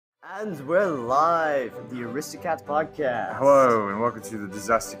And we're live, the Aristocats podcast. Hello, and welcome to the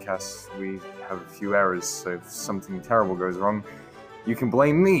Disaster Cast. We have a few errors, so if something terrible goes wrong, you can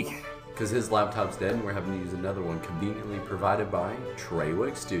blame me. Because his laptop's dead and we're having to use another one conveniently provided by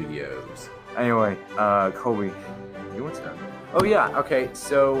Treywick Studios. Anyway, Colby, you want to? Oh yeah, okay.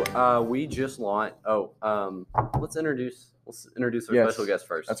 So we just launched. Let's introduce our Yes. special guest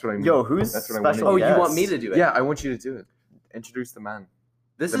first. That's what I mean. Yo, who's That's what I special wanted. You guest? want me to do it? Yeah, I want you to do it. Introduce the man.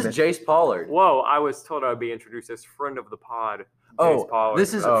 This the is mission. Jace Pollard. Whoa, I was told I'd be introduced as friend of the pod. Jace Pollard.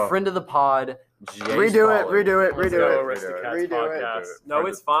 This is Oh. a friend of the pod. Jace Redo it, Pollard. redo it, Let's redo go, it. Aristocats Redo it. podcast. No, Friend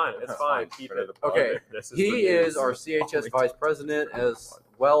it's of- fine. It's That's fine. fine. Keep Friend of it. the pod. Okay, This is he the is news. our CHS vice president as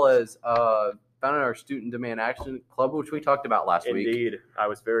well as founded our Student Demand Action Club, which we talked about last week. Indeed. I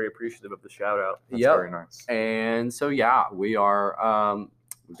was very appreciative of the shout out. That's Yep. very nice. And so yeah, we are.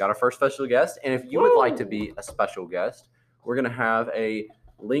 We've got our first special guest, and if you would like to be a special guest, we're gonna have a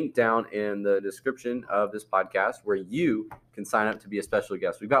link down in the description of this podcast where you can sign up to be a special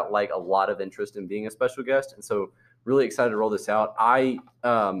guest. We've got like a lot of interest in being a special guest, and so really excited to roll this out. I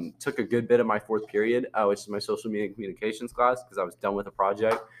took a good bit of my fourth period, which is my social media and communications class, because I was done with a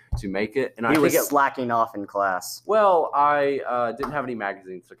project to make it, and I He think was it, slacking off in class. well, I didn't have any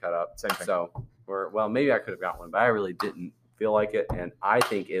magazines to cut up, Same thing. so maybe I could have got one, but I really didn't feel like it, and I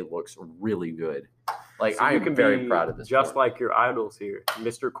think it looks really good. Like So I you am can very be proud of this. Just board. like your idols here,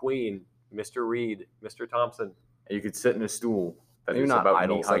 Mr. Queen, Mr. Reed, Mr. Thompson. And you could sit in a stool. That Maybe is not about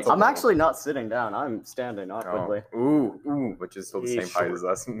idols, knee that's height. I'm actually not sitting down. I'm standing awkwardly. Ooh, which is still the He's same height short. as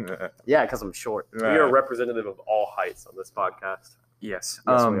us. Yeah, because I'm short. We are representative of all heights on this podcast. Yes.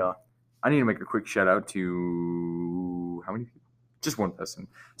 Yes, we are. I need to make a quick shout out to how many people? Just one person.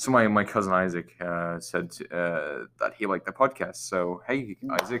 So my cousin Isaac said that he liked the podcast. So hey,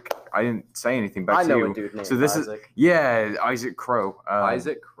 Isaac, I didn't say anything back I to know you. a dude named So this is Isaac. Isaac Crow.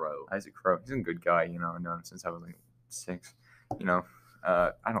 Isaac Crow. Isaac Crow. He's a good guy. You know, I've known him since I was like 6. You know,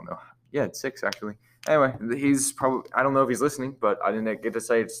 I don't know. Yeah, it's 6 actually. Anyway, he's probably, I don't know if he's listening, but I didn't get to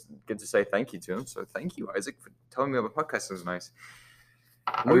say thank you to him. So thank you, Isaac, for telling me about the podcast. It was nice.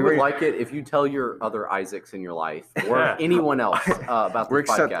 We would like it if you tell your other Isaacs in your life or Yeah. anyone else about the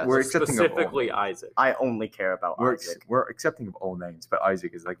podcast. we're accepting of all. Specifically Isaac. I only care about Isaac. We're accepting of all names, but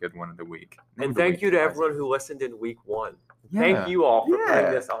Isaac is like good one of the week. Name And of the thank week, you to Isaac. everyone who listened in week 1. Yeah. Thank you all for Yeah.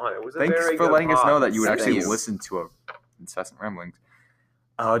 putting this on. It was a Thanks very for good letting us pod. know that you would Thank actually you. listen to our incessant ramblings.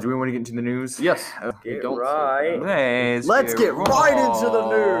 Do we want to get into the news? Yes. Get Don't- right. Let's get right into the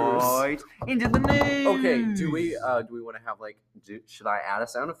news. right into the news. Okay. Do we want to have should I add a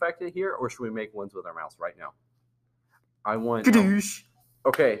sound effect in here, or should we make ones with our mouse right now? I want. Kadoosh.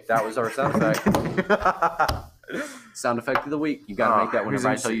 Okay, that was our sound effect. Sound effect of the week. You got to make that whenever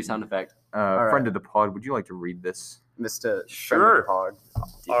I tell you sound effect. right. Friend of the pod, would you like to read this? Mr. Sure. Pod.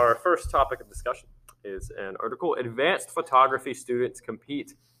 Our first topic of discussion is an article: Advanced photography students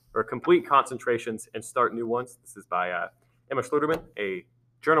complete concentrations and start new ones. This is by Emma Schluterman, a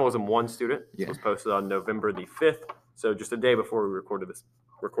Journalism 1 student. This Yeah. was posted on November the 5th, so just a day before we record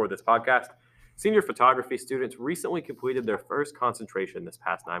this podcast. Senior photography students recently completed their first concentration this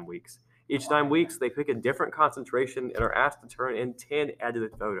past 9 weeks. Each 9 weeks, they pick a different concentration and are asked to turn in 10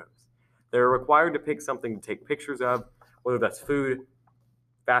 edited photos. They're required to pick something to take pictures of, whether that's food,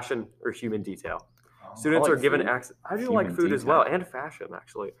 fashion, or human detail. Students I like are given food. access. I do Human like food as detail. well, and fashion,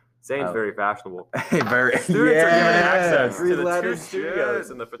 actually. Zane's Oh. very fashionable. Very. Students are given access Three to the 2 letters, studios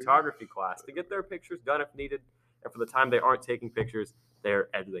shit. in the photography class to get their pictures done if needed, and for the time they aren't taking pictures, they're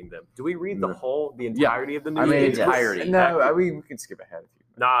editing them. Do we read the entirety of the news? I mean, entirety. No, we can skip ahead.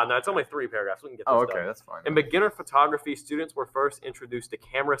 Nah, it's only 3 paragraphs. We can get this Oh, okay, done. that's fine. In beginner photography, students were first introduced to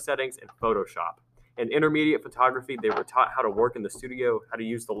camera settings in Photoshop. In intermediate photography, they were taught how to work in the studio, how to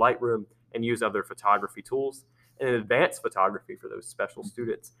use the Lightroom, and use other photography tools. And in advanced photography, for those special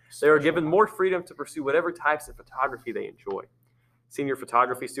students, they are given more freedom to pursue whatever types of photography they enjoy. Senior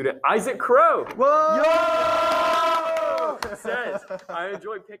photography student Isaac Crow says, I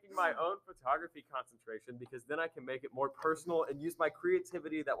enjoy picking my own photography concentration because then I can make it more personal and use my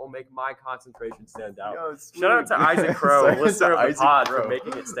creativity that will make my concentration stand out. Shout out to Isaac Crow, Shout out listener to of the Isaac pod, Crow. for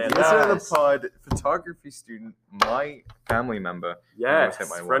making it stand Listener out. of the pod, photography student, my family member. Yes, hit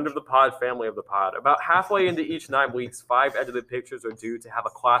my friend watch. of the pod, family of the pod. About halfway into each 9 weeks, 5 edited pictures are due to have a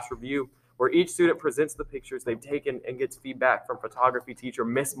class review where each student presents the pictures they've taken and gets feedback from photography teacher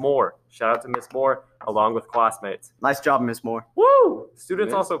Miss Moore. Shout out to Miss Moore, along with classmates. Nice job, Miss Moore. Woo! Students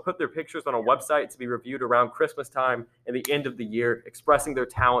Yes. also put their pictures on a website to be reviewed around Christmas time and the end of the year, expressing their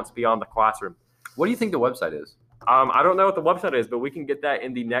talents beyond the classroom. What do you think the website is? I don't know what the website is, but we can get that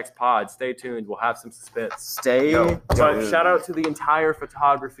in the next pod. Stay tuned. We'll have some suspense. Stay Yo, But tuned. shout out to the entire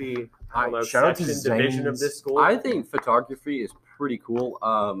photography shout out to division of Zane's- this school. I think photography is pretty cool.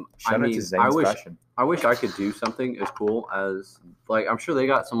 Shout out to Zane's Fashion. I wish I could do something as cool as like I'm sure they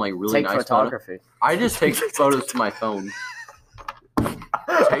got some like really Take nice photography. I just take photos to my phone.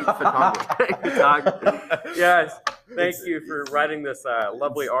 Take photography. Yes. Thank you for writing this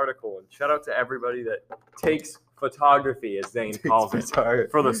lovely article. And shout out to everybody that takes photography, as Zane calls it,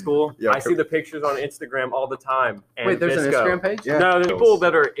 for the school. Yeah, I see the pictures on Instagram all the time. And Wait, there's an Visco. Instagram page? Yeah. No, the people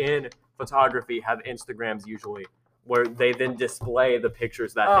that are in photography have Instagrams usually, where they then display the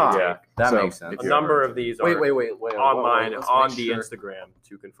pictures that Ah, they take. Yeah. That So, makes sense. if A you number ever- of these are Wait. online Let's on make the sure. Instagram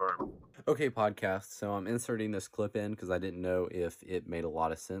to confirm. Okay, podcast. So I'm inserting this clip in because I didn't know if it made a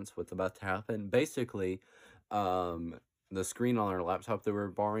lot of sense what's about to happen. Basically, the screen on our laptop that we're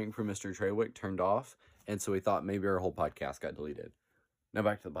borrowing from Mr. Treywick turned off, and so we thought maybe our whole podcast got deleted. Now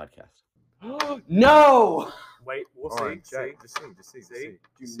back to the podcast. No! Wait, we'll All right, see. Jack, just see. See?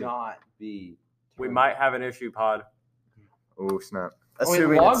 Do not be. We might have an issue, Pod. Oh snap!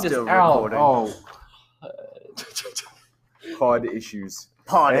 Assuming it's still recording. Oh. Pod issues.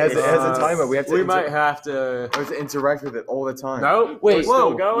 Pod It has is- a timer. We have to. have to. We have to interact with it all the time. No, Wait, we're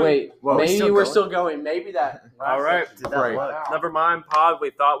still going. Wait, Whoa, maybe still we're going? still going. Maybe that. All right. Did that Right. work? Never mind, Pod. We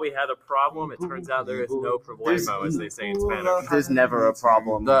thought we had a problem. It turns out there is no problemo, as they say in Spanish. There's never a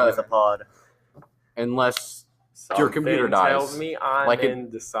problem The- with a pod. Unless Your computer Something dies. tells me I'm Like it-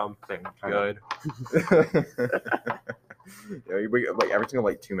 into something I know. good. like every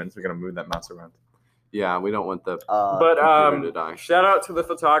single 2 minutes, we're gonna move that mouse around. Yeah, we don't want the But computer to die. shout out to the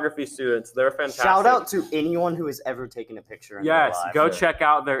photography students. They're fantastic. shout out to anyone who has ever taken a picture. In Yes, their life. go Yeah. check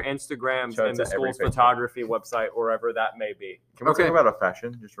out their Instagrams Shout out and the to every school's Facebook. photography website, wherever that may be. Can we Okay. talk about a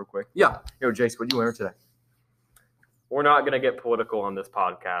fashion just real quick? Yeah. Yo, Jace, what are you wearing today? We're not going to get political on this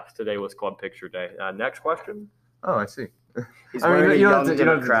podcast. Today was Club Picture Day. Next question. Oh, I see. He's I mean, wearing a you don't Young have to, you don't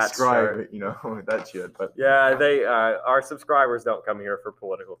have to Democrat describe shirt. it, that shit. But Yeah, they our subscribers don't come here for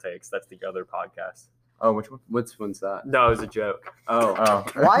political takes. That's the other podcast. oh, which one? Which one's that? No, it was a joke. Oh. Oh,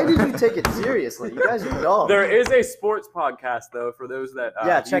 Why did you take it seriously? You guys are dumb. There is a sports podcast though for those that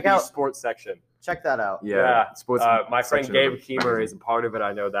Yeah, check UB out- sports section. Check that out. yeah. Sports. My friend section Gabe of the Keemer magazine. is a part of it.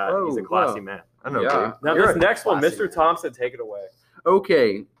 I know that. Oh, He's a classy wow. man. I know. Yeah. Gabe. Now You're this a next one, classy Mr. man. Thompson, take it away.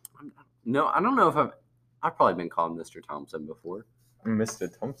 Okay. No, I don't know if I've probably been called Mr. Thompson before. Mr.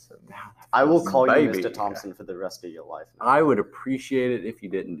 Thompson. I will call you Baby. Mr. Thompson for the rest of your life. I would appreciate it if you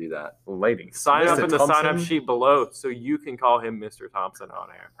didn't do that. Ladies. Sign up Mr. in the sign up Thompson. sheet below so you can call him Mr. Thompson on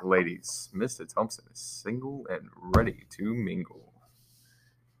air. Ladies, Mr. Thompson is single and ready to mingle.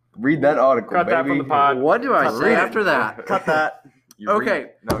 Read that article, Cut that baby. from the pod. What do I Cut say that. after that? Cut that. You read-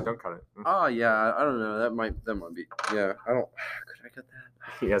 Okay. No, don't cut it. Oh yeah, I don't know. That might be. Yeah, I don't. Could I cut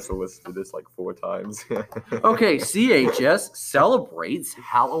that? He has to listen to this 4 times. Okay, CHS celebrates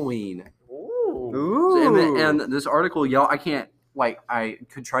Halloween. Ooh. Ooh. And this article, y'all, I can't I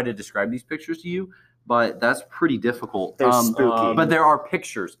could try to describe these pictures to you, but that's pretty difficult. They're spooky. But there are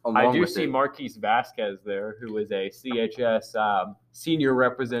pictures along I do with see it. Marquise Vasquez there, who is a CHS senior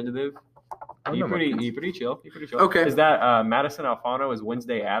representative. I He know pretty chill. He pretty chill. Okay. Is that Madison Alfano is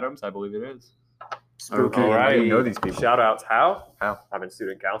Wednesday Adams? I believe it is. Spooky. Okay, All I right. didn't know these people. Shout outs. How? How? I'm in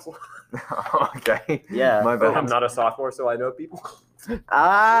student council. Okay. Yeah. My bad. I'm not a sophomore, so I know people.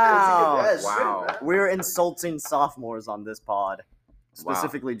 Ow. Wow. We're insulting sophomores on this pod.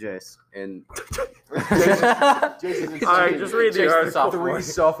 Specifically Jace. And All right, just read the Chase article. sophomore. 3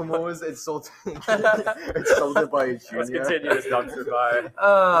 sophomores insulted by a junior. Let's continue this dumpster fire.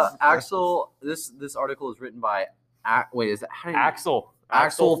 Axel, this article is written by wait, is it how do you- Axel.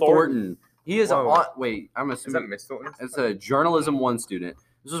 Axel Thornton. He is Whoa. on. Wait, I'm Is that assuming Miss Thornton? it's a journalism 1 student.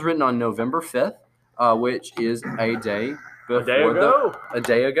 This was written on November 5th, which is a day before A day ago. a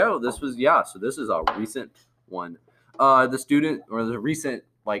day ago. This was so this is a recent one. The student or the recent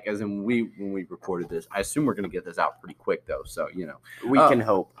as in when we recorded this. I assume we're gonna get this out pretty quick though. So We can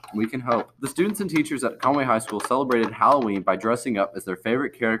hope. we can hope. The students and teachers at Conway High School celebrated Halloween by dressing up as their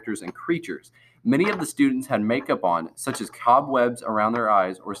favorite characters and creatures. Many of the students had makeup on, such as cobwebs around their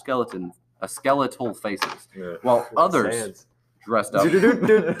eyes or skeletal faces, while others dressed up.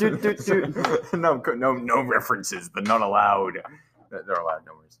 No references. They're not allowed. They're allowed.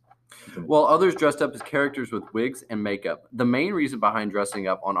 No worries. While others dressed up as characters with wigs and makeup. The main reason behind dressing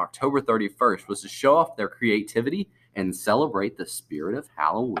up on October 31st was to show off their creativity and celebrate the spirit of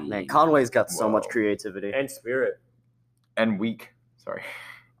Halloween. Man, Conway's got so much Whoa. creativity. And Spirit. And week. Sorry.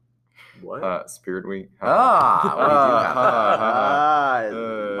 What? Spirit week. we do have that. Ah,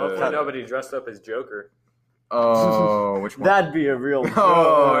 Hopefully nobody dressed up as Joker. Oh, which one? That'd be a real.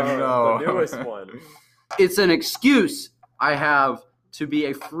 Oh, no. The newest one. It's an excuse I have to be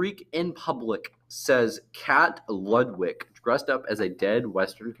a freak in public, says Kat Ludwig, dressed up as a dead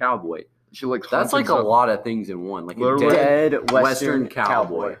Western cowboy. She like That's like a lot of things in one. Like a Literally. dead Dead Western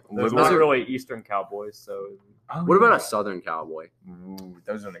cowboy. There's Literally. not really Eastern cowboys, so What about a Southern cowboy? Ooh,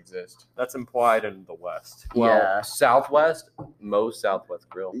 those don't exist. that's implied in the West. Well, Yeah. Southwest, Moe's Southwest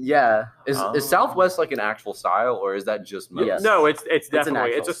Grill. Yeah. Is Southwest like an actual style, or is that just Moe's? Yes. No, it's an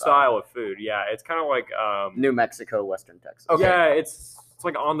definitely actual a style of food. Yeah, it's kind of like New Mexico, Western Texas. Okay. yeah, it's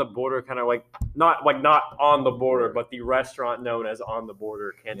like on the border, kind of like not on the border, but the restaurant known as On the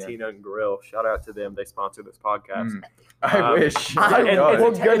Border, Cantina and Grill. Shout out to them; they sponsor this podcast. I wish. I And know. it's, We're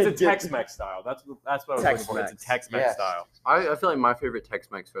a, gonna it's a get- Tex-Mex style. That's what I was looking for. It's a Tex-Mex. Tex-Mex Yes. style. I feel like my favorite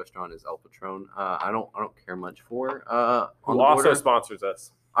Tex-Mex restaurant is El Patron. I don't care much for on Who the also border. sponsors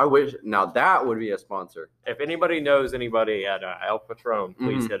us. I wish now that would be a sponsor. If anybody knows anybody at El Patron,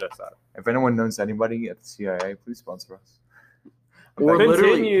 please hit us up. If anyone knows anybody at the CIA, please sponsor us. Or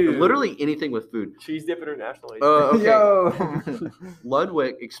Continue. literally anything with food. Cheese Dip International. Okay. Yo.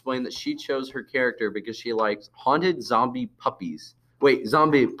 Ludwig explained that she chose her character because she likes haunted zombie puppies. Wait,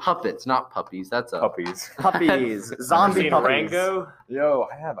 zombie puppets, not puppies. That's a Puppies. Puppies. Zombie Seen puppies. Rango? Yo,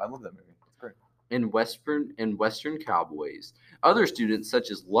 I have. I love that movie. It's great. in Western cowboys. Other students such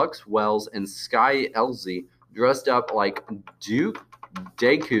as Lux Wells and Sky Elzy dressed up like Duke,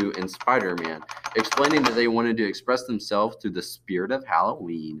 Deku, and Spider-Man, explaining that they wanted to express themselves through the spirit of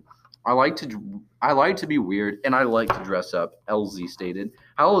Halloween. I like to be weird, and I like to dress up, Elzy stated.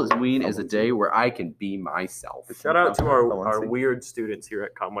 Halloween is a day where I can be myself. Shout out to our Valencia. weird students here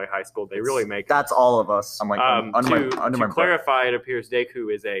at Conway High School. They really make it. That's all of us. I'm like To under my breath. clarify, it appears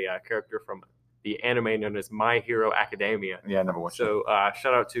Deku is a character from the anime known as My Hero Academia. Yeah, I never watched it. So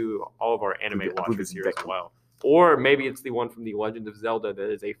shout out to all of our anime I believe watchers it's here as Deku. well. Or maybe it's the one from The Legend of Zelda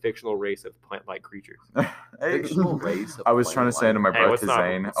that is a fictional race of plant-like creatures. Fictional race of I was trying to say planet under my Hey, breath what's to not-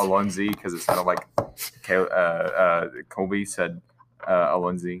 Zane Alonzi because it sounded like Colby said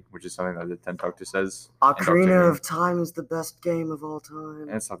Alonzi, which is something that the Ten Doctor says. Ocarina of Time is the best game of all time.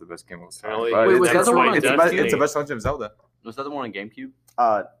 And it's not the best game of all time. Really? but Wait, it's, was that it's, the one on it's, the Destiny? best, it's the best Legend of Zelda. Was that the one on GameCube?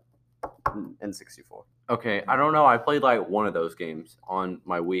 N64. Okay, I don't know. I played like one of those games on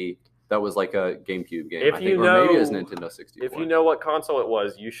my Wii. That was like a GameCube game. If I you think, or maybe it was know- Nintendo 64. If you know what console it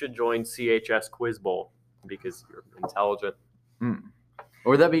was, you should join CHS Quiz Bowl because you're intelligent. Hmm.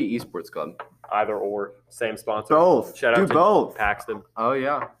 Or would that be Esports Club? Either or, same sponsor. Both. Shout Do out to both. Paxton. Oh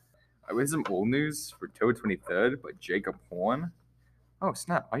yeah. With some old news for October 23rd by Jacob Horn. Oh,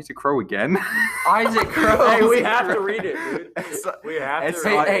 snap. Isaac Crow again. Isaac Crow. Hey, we have to read it, dude. It's- We have it's to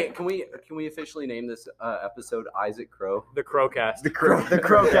Hey, read hey, it. can we officially name this episode Isaac Crow? The Crowcast. The Crow. The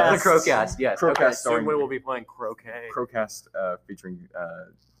Crowcast. The Crowcast. Yes. Crowcast. Okay. Soon we will be playing croquet. Crowcast featuring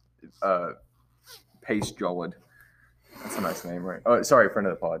Pace Jolid. That's a nice name, right? Oh, sorry, friend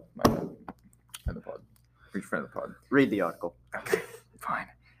of the pod. My bad. Friend of the pod. Reach friend of the pod. Read the article. Okay, fine.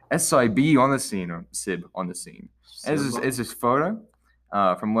 SIB on the scene, or SIB on the scene. It's this photo.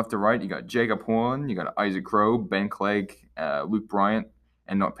 From left to right, you got Jacob Horn, you got Isaac Crow, Ben Clegg, Luke Bryant,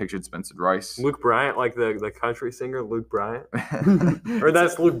 and not pictured Spencer Rice. Luke Bryant, like the country singer Luke Bryant. Or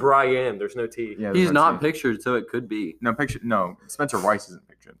that's Luke Bryan. There's no T. Yeah, He's there's not no- pictured, so it could be. No, Spencer Rice isn't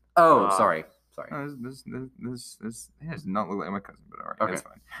pictured. Oh, Ah. sorry. No, this does not look like my cousin, but all right, Okay. that's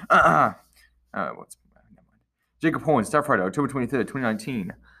fine. Never mind. Jacob Horn, Star Friday, October 23rd,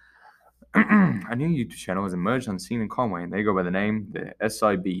 2019. A new YouTube channel has emerged on the scene in Conway, and they go by the name the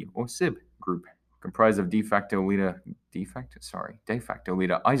SIB or SIB group, comprised of de facto leader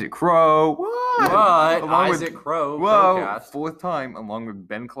Isaac Crow. What? Along with- Isaac Crow. Whoa, Crowcast. fourth time, along with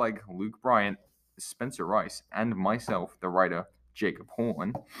Ben Clegg, Luke Bryant, Spencer Rice, and myself, the writer Jacob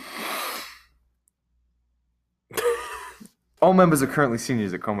Horn. All members are currently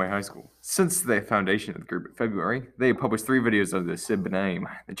seniors at Conway High School. Since the foundation of the group in February, they have published 3 videos under the SIB name.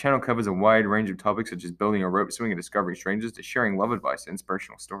 The channel covers a wide range of topics such as building a rope swing and discovering strangers to sharing love advice and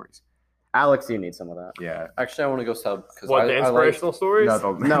inspirational stories. Alex, you need some of that. Yeah. Actually, I want to go sub because What, the inspirational stories? No,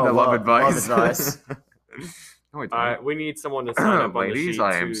 the love love advice. advice. No, I don't. All right, we need someone to sign up on the Ladies, sheet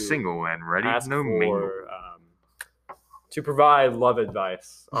I am to single and ready ask to mingle. for to provide love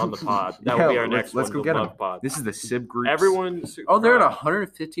advice on the pod. That will be our Yeah, next let's one. go the get 'em. love pod. This is the SIB group. Everyone. Oh, they're at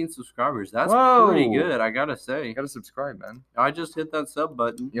 115 subscribers. That's Whoa. pretty good, I gotta say. You gotta subscribe, man. I just hit that sub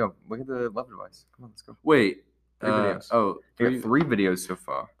button. Yo, look at the love advice. Come on, let's go. Wait. 3 videos. Oh, We got 3 videos so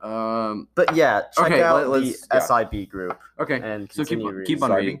far. But yeah, check Okay, out let's- the yeah. SIB group okay. and So keep continue on- reading. keep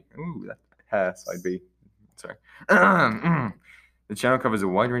on reading. Ooh, that has I'd be. Sorry. The channel covers a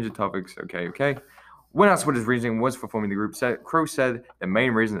wide range of topics. Okay. When asked what his reasoning was for forming the group, Crow said the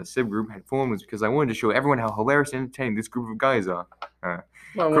main reason the SIB group had formed was because I wanted to show everyone how hilarious and entertaining this group of guys are. Well, I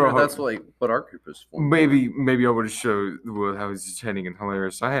Crow- wonder if that's like what our group is for. Maybe I want to show the world how entertaining and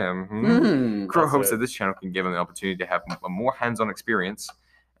hilarious I am. Crow That's hopes it. that this channel can give him the opportunity to have a more hands-on experience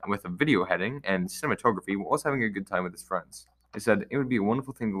with a video heading and cinematography while also having a good time with his friends. He said it would be a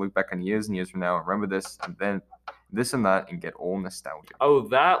wonderful thing to look back on years and years from now and remember this and then this and that and get all nostalgic. Oh,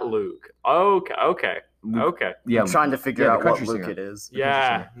 that Luke. Okay. Yeah, I'm trying to figure the out what country Luke singer. it is.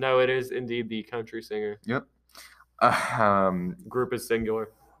 Yeah. No, it is indeed the country singer. Yep. Group is singular.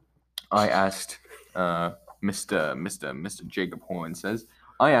 I asked Mr. Jacob Horn says,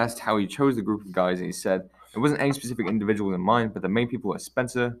 I asked how he chose the group of guys and he said it wasn't any specific individual in mind, but the main people are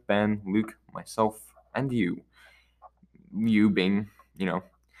Spencer, Ben, Luke, myself, and you. You being, Jacob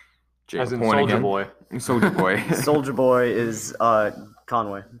As in Horn Soldier again. Boy. Soldier Boy. Soldier Boy is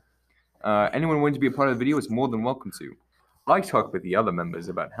Conway. Anyone wanting to be a part of the video is more than welcome to. I talked with the other members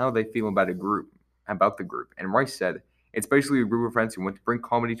about how they feel about the group, and Rice said, it's basically a group of friends who want to bring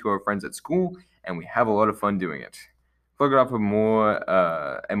comedy to our friends at school, and we have a lot of fun doing it. Plug it off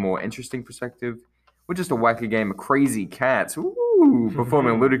a more interesting perspective. We're just a wacky game of crazy cats,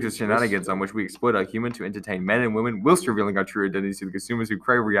 performing ludicrous shenanigans on which we exploit our humor to entertain men and women, whilst revealing our true identities to the consumers who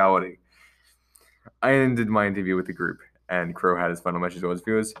crave reality. I ended my interview with the group, and Crow had his final message to his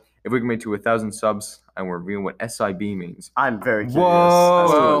viewers. If we can make to 1,000 subs, I will reveal what SIB means. I'm very curious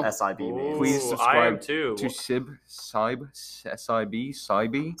Whoa. as to what SIB means. Please Ooh, subscribe I am too. To SIB.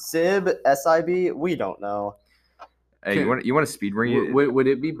 SIB, SIB, we don't know. Hey, you want to speed read it? Would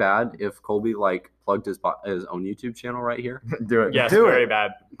it be bad if Colby plugged his own YouTube channel right here? Do it. Yes, Do very it.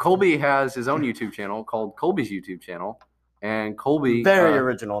 bad. Colby has his own YouTube channel called Colby's YouTube channel, and Colby Very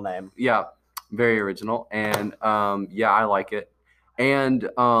original name. Yeah, very original, and I like it. And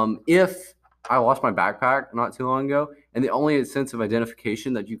if I lost my backpack not too long ago, and the only sense of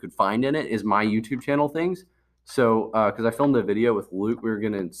identification that you could find in it is my YouTube channel things. So, because I filmed a video with Luke, we were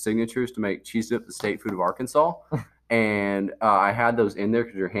getting signatures to make Cheese Dip the state food of Arkansas, and I had those in there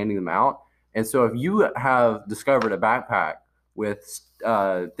because you're handing them out. And so, if you have discovered a backpack with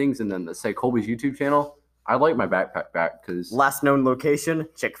things in them that say Colby's YouTube channel, I'd like my backpack back because. Last known location,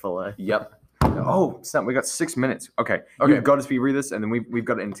 Chick-fil-A. Yep. Oh, Sam, we got 6 minutes. Okay. Okay. You've got to speed read this, and then we've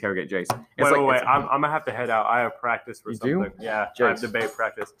got to interrogate Jace. Wait. I'm gonna have to head out. I have practice for You do? something. Yeah, I have Jace. debate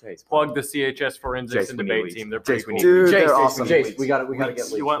practice. Jace. Plug the CHS forensics Jace, and we need debate leaks. team. They're Jace, pretty we cool. need Dude, leaks. they're Jace, awesome. Jace, we gotta get Leaks.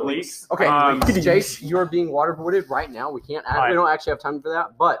 leaks. You want leaks? Okay, Jace, Jace, you're being waterboarded right now. We can't. All right. We don't actually have time for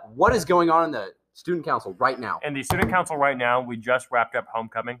that. But what is going on in the student council right now? And the student council right now, we just wrapped up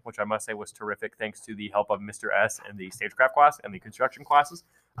homecoming, which I must say was terrific, thanks to the help of Mr. S and the stagecraft class and the construction classes.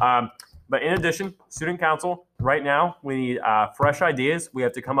 But in addition, student council right now, we need fresh ideas. We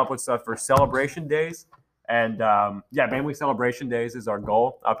have to come up with stuff for celebration days, and mainly celebration days is our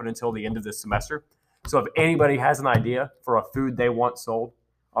goal up until the end of this semester. So if anybody has an idea for a food they want sold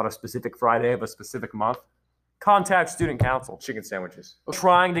on a specific Friday of a specific month, contact student council. Chicken sandwiches.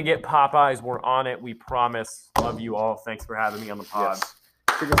 Trying to get Popeyes. We're on it. We promise. Love you all. Thanks for having me on the pod. Yes.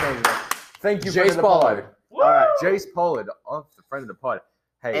 Chicken sandwiches. Thank you, Jace friend of the Pollard. pod. All right, Jace Pollard, of the friend of the pod.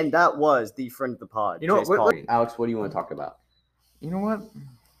 Hey, And that was the friend of the pod. You know what, Jace what- Pollard. Alex, what do you want to talk about? you know what?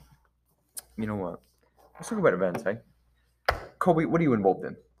 Let's talk about events, hey? Colby, what are you involved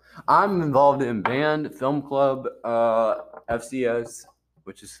in? I'm involved in band, film club, FCS,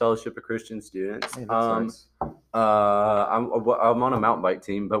 which is Fellowship of Christian Students. Hey, that's nice. I'm on a mountain bike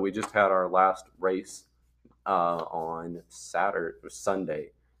team, but we just had our last race on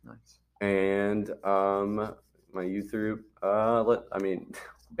Sunday, Nice. and my youth group,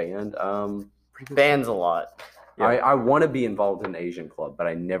 band. Bands a lot. Yeah. I want to be involved in Asian club, but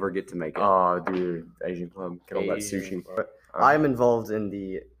I never get to make it. Oh, dude, Asian club, get all that Asian sushi. club. I'm involved in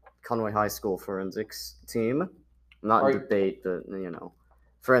the Conway High School forensics team. Not Are in you- debate, but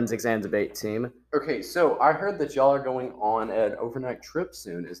forensics and debate team. Okay, so I heard that y'all are going on an overnight trip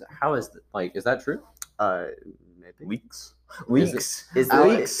soon. Is that true? Maybe. Leaks. Leaks. Is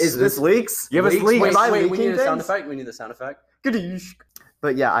Alex, this leaks? Give us leaks. Am I Wait, we leaking need a sound things? effect. We need the sound effect. Gadoosh.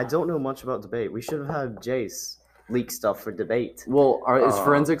 But yeah, I don't know much about debate. We should have had Jace leak stuff for debate. Well, is Uh,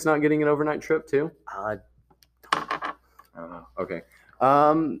 forensics not getting an overnight trip too? Uh, I don't know. Okay.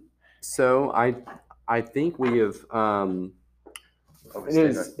 So I think we have.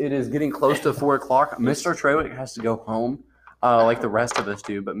 It is getting close to 4:00. Mr. Trewick has to go home, like the rest of us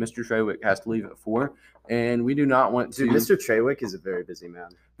do, but Mr. Trewick has to leave at 4, and we do not want to. dude, Mr. Trewick is a very busy man.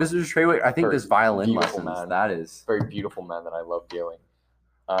 Mr. Trewick, I think Very this violin beautiful lessons. man. That is. Very beautiful man that I love dealing.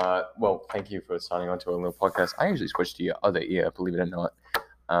 Well, thank you for signing on to our little podcast. I usually switched to your other ear, believe it or not.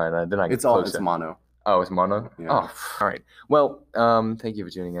 And then I get It's all. closer. It's mono. Oh, it's mono? Yeah. Oh, all right. Well, thank you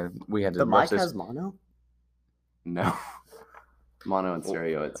for tuning in. We had to The rush mic this. has mono? No. Mono and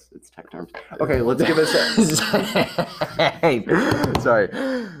stereo, it's tech terms. Okay, let's give us Hey, sorry.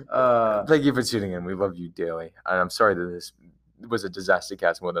 Thank you for tuning in. We love you daily. And I'm sorry that this was a disaster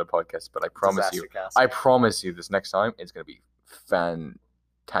cast more than a podcast, but I promise you, this next time it's going to be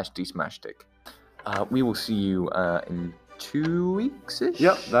fantastic. We will see you in 2 weeks-ish?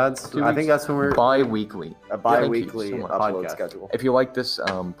 Yep, that's 2 I think weeks. that's when we're Bi-weekly. A Thank you bi-weekly so much. upload Podcast. schedule. If you like this,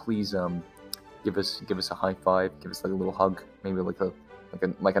 please give us a high five, give us like a little hug, maybe like a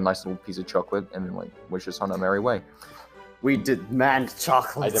nice little piece of chocolate, and then like wish us on our merry way. We demand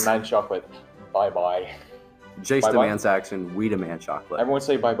chocolate. chocolate. Bye-bye. Jace Bye-bye. demands action, we demand chocolate. Everyone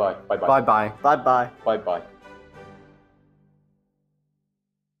say bye-bye. Bye-bye. Bye bye. Bye-bye. Bye-bye.